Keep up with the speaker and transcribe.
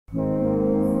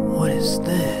is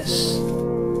this?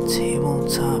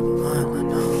 Tabletop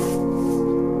Island, huh?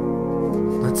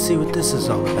 Let's see what this is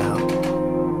all about.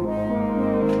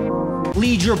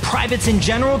 Lead your privates in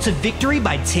general to victory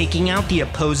by taking out the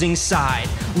opposing side.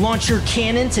 Launch your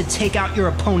cannon to take out your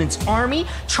opponent's army,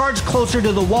 charge closer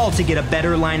to the wall to get a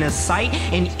better line of sight,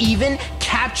 and even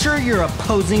capture your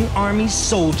opposing army's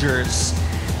soldiers.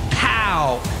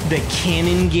 POW, the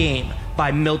Cannon Game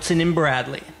by Milton and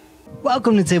Bradley.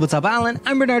 Welcome to Tabletop Island.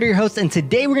 I'm Bernardo, your host, and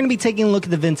today we're going to be taking a look at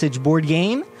the vintage board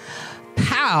game,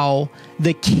 POW,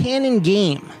 the Cannon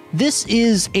Game. This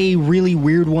is a really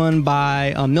weird one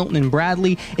by Milton and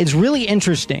Bradley. It's really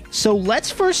interesting. So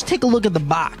let's first take a look at the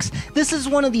box. This is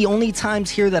one of the only times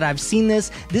here that I've seen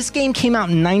this. This game came out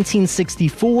in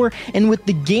 1964, and with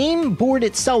the game board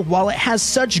itself, while it has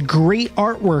such great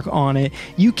artwork on it,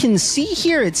 you can see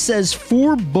here it says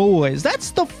 4 boys.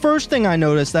 That's the first thing I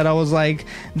noticed that I was like,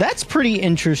 that's pretty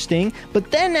interesting.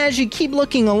 But then as you keep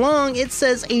looking along, it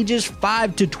says ages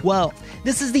 5 to 12.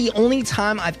 This is the only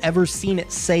time I've ever seen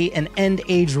it say an end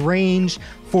age range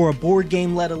for a board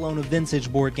game, let alone a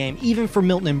vintage board game. Even for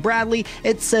Milton and Bradley,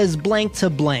 it says blank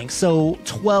to blank, so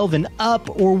 12 and up,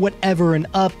 or whatever and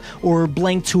up, or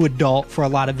blank to adult for a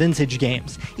lot of vintage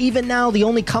games. Even now, the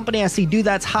only company I see do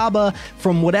that's Haba,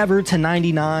 from whatever to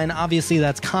 99. Obviously,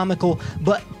 that's comical,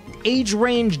 but age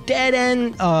range, dead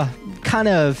end, kind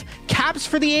of caps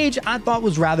for the age, I thought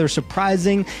was rather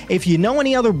surprising. If you know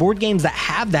any other board games that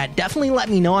have that, definitely let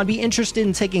me know. I'd be interested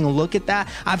in taking a look at that.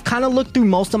 I've kind of looked through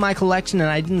most of my collection and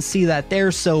I didn't see that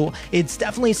there, so it's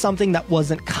definitely something that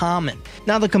wasn't common.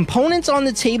 Now, the components on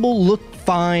the table look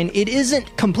fine. It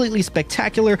isn't completely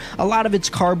spectacular. A lot of it's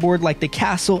cardboard, like the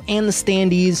castle and the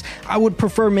standees. I would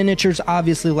prefer miniatures,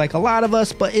 obviously, like a lot of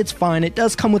us, but it's fine. It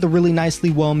does come with a really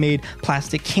nicely well-made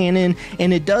plastic cannon,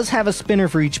 and it does have a spinner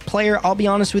for each player. I'll be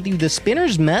honest with you, the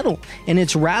spinner's metal, and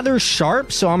it's rather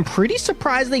sharp, so I'm pretty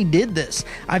surprised they did this.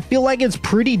 I feel like it's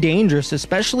pretty dangerous,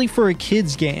 especially for a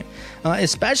kid's game,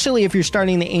 especially if you're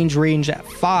starting the age range at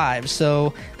 5,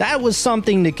 so that was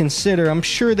something to consider. I'm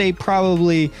sure they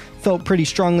probably felt pretty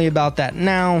strongly about that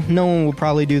now. No one will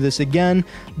probably do this again,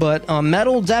 but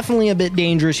metal definitely a bit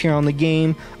dangerous here on the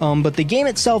game, but the game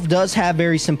itself does have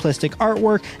very simplistic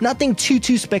artwork. Nothing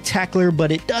too spectacular,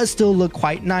 but it does still look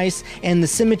quite nice, and the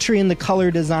symmetry and the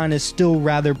color design is still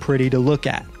rather pretty to look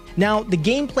at. Now, the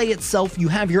gameplay itself, you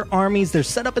have your armies. They're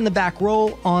set up in the back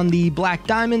row on the black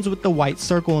diamonds with the white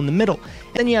circle in the middle.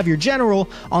 Then you have your general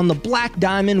on the black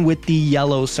diamond with the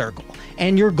yellow circle.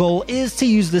 And your goal is to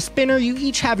use the spinner. You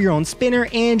each have your own spinner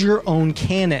and your own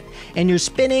cannon. And you're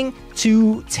spinning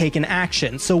to take an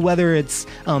action. So whether it's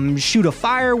shoot a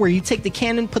fire, where you take the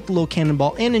cannon, put the little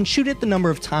cannonball in, and shoot it the number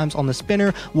of times on the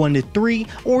spinner, 1 to 3.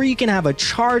 Or you can have a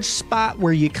charge spot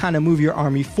where you kind of move your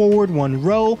army forward 1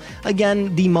 row.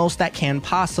 Again, the most that can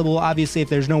possible. Obviously, if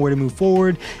there's nowhere to move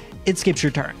forward, it skips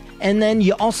your turn. And then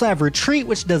you also have retreat,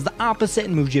 which does the opposite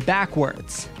and moves you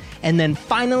backwards. And then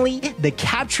finally, the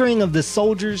capturing of the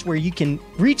soldiers, where you can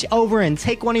reach over and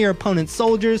take one of your opponent's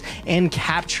soldiers and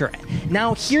capture it.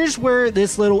 Now, here's where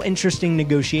this little interesting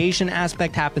negotiation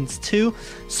aspect happens too.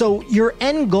 So your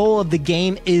end goal of the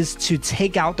game is to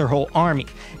take out their whole army.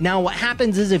 Now, what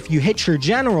happens is if you hit your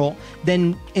general,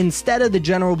 then instead of the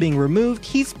general being removed,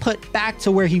 he's put back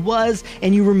to where he was,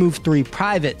 and you remove 3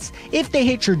 privates. If they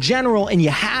hit your general and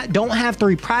you don't have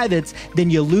 3 privates,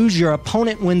 then you lose. Your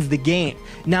opponent wins the game.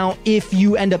 Now, if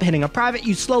you end up hitting a private,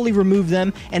 you slowly remove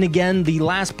them, and again, the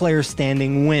last player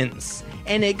standing wins.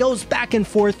 And it goes back and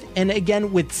forth, and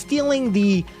again, with stealing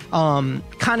the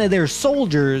kind of their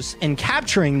soldiers and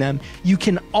capturing them, you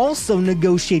can also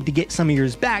negotiate to get some of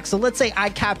yours back. So let's say I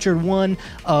captured one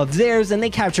of theirs and they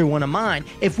captured one of mine.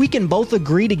 If we can both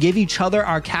agree to give each other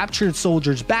our captured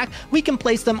soldiers back, we can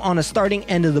place them on a starting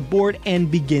end of the board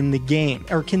and begin the game,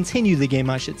 or continue the game,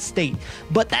 I should state.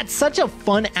 But that's such a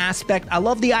fun aspect. I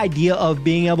love the idea of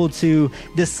being able to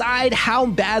decide how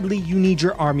badly you need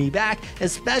your army back,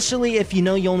 especially if you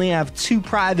know you only have 2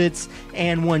 privates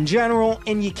and 1 general,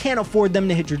 and you can't afford them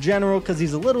to hit your general because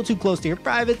he's a little too close to your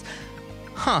privates.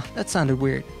 That sounded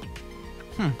weird.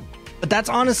 But that's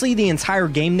honestly the entire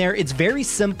game there. It's very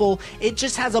simple. It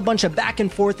just has a bunch of back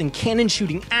and forth and cannon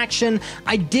shooting action.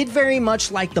 I did very much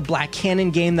like the Black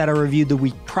Cannon game that I reviewed the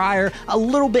week prior, a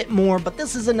little bit more, but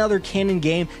this is another cannon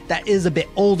game that is a bit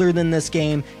older than this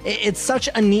game. It's such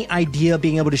a neat idea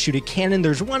being able to shoot a cannon.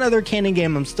 There's one other cannon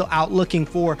game I'm still out looking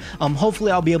for.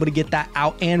 Hopefully I'll be able to get that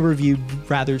out and reviewed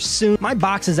rather soon. My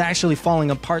box is actually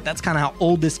falling apart. That's kind of how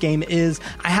old this game is.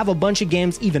 I have a bunch of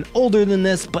games even older than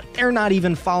this, but they're not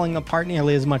even falling apart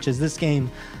nearly as much as this game.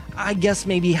 I guess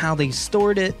maybe how they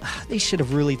stored it, they should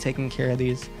have really taken care of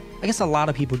these. I guess a lot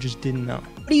of people just didn't know.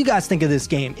 What do you guys think of this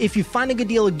game? If you find a good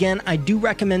deal, again, I do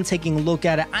recommend taking a look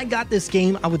at it. I got this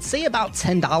game, I would say about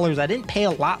 $10. I didn't pay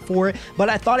a lot for it, but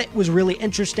I thought it was really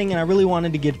interesting and I really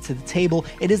wanted to get it to the table.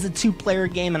 It is a 2-player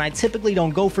game, and I typically don't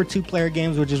go for 2-player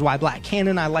games, which is why Black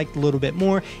Cannon I liked a little bit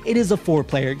more. It is a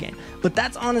 4-player game. But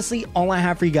that's honestly all I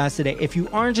have for you guys today. If you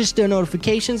are interested in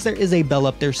notifications, there is a bell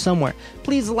up there somewhere.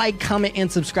 Please like, comment, and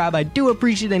subscribe. I do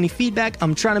appreciate any feedback.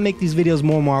 I'm trying to make these videos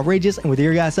more and more outrageous, and with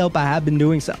your guys' help, I have been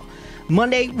doing so.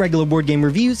 Monday, regular board game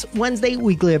reviews. Wednesday,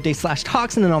 weekly update /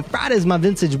 talks. And then on Fridays, my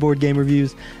vintage board game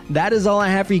reviews. That is all I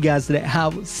have for you guys today.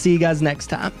 I'll see you guys next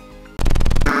time.